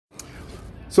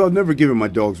So I've never given my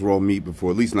dogs raw meat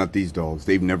before, at least not these dogs.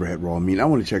 They've never had raw meat. I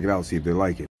want to check it out, see if they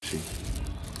like it.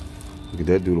 Look at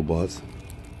that Doodlebots.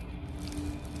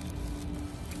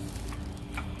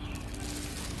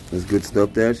 That's good stuff,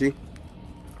 Dashie.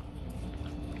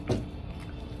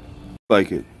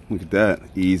 Like it. Look at that.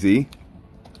 Easy.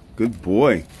 Good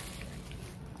boy.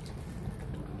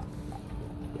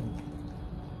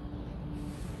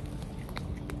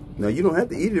 Now you don't have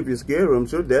to eat it if you're scared of him. I'm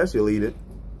sure Dashie will eat it.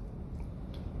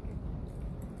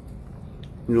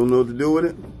 You don't know what to do with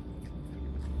it?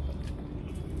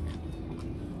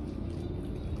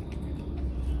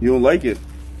 You don't like it?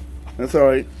 That's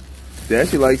alright.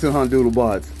 Dashie likes it, huh,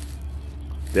 Doodlebots?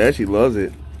 Dashie loves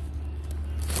it.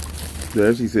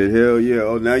 Dashie said, hell yeah.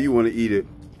 Oh, now you want to eat it.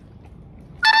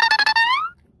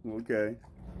 Okay.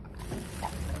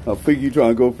 I figure you're trying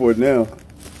to go for it now.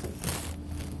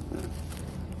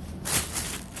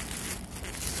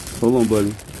 Hold on,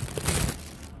 buddy.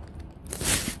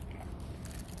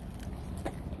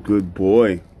 Good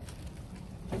boy.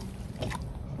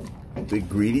 Big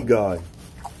greedy guy.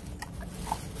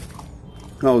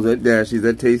 How was that, Dashie? Is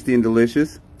that tasty and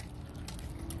delicious?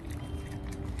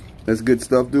 That's good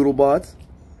stuff, Doodlebots.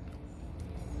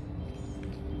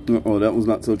 Uh-oh, that one's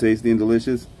not so tasty and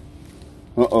delicious.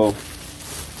 Uh-oh.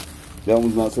 That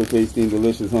one's not so tasty and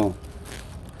delicious, huh?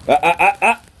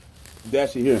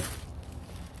 Dashie, here.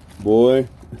 Boy.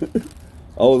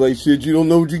 I was like, shit, you don't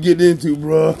know what you get into,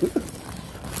 bruh.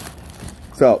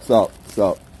 Stop, stop,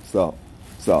 stop, stop,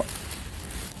 stop,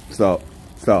 stop,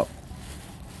 stop.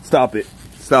 Stop it.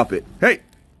 Stop it. Hey!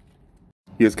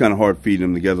 Yeah, it's kind of hard feeding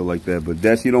them together like that, but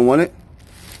Dashie, you don't want it?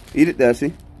 Eat it,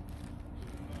 Dashie.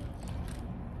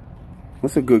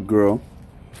 What's a good girl?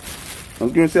 I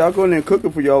was going to say, I'll go in there and cook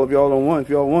it for y'all if y'all don't want, if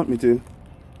y'all want me to.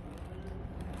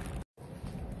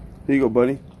 Here you go,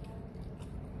 buddy.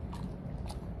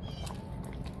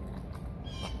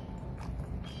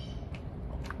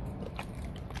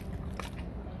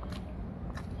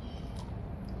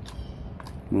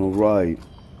 All right.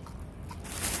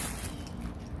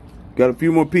 Got a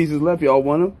few more pieces left. Y'all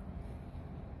want them?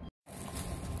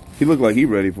 He looked like he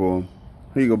ready for them.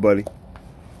 Here you go, buddy.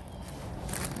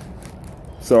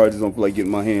 Sorry, I just don't feel like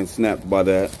getting my hand snapped by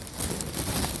that.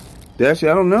 Dashie,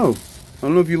 I don't know. I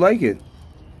don't know if you like it.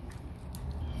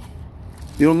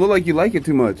 You don't look like you like it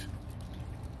too much.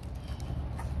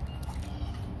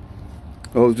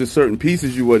 Oh, just certain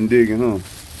pieces you wasn't digging, huh?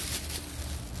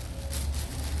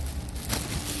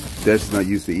 Dashie's not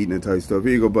used to eating that type stuff.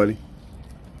 Here you go, buddy.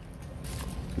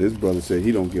 This brother said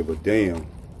he don't give a damn.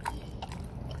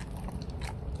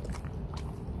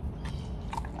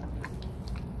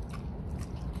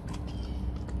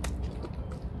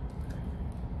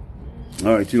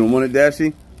 All right, you don't want it,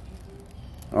 Dashie?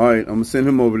 All right, I'm going to send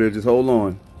him over there. Just hold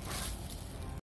on.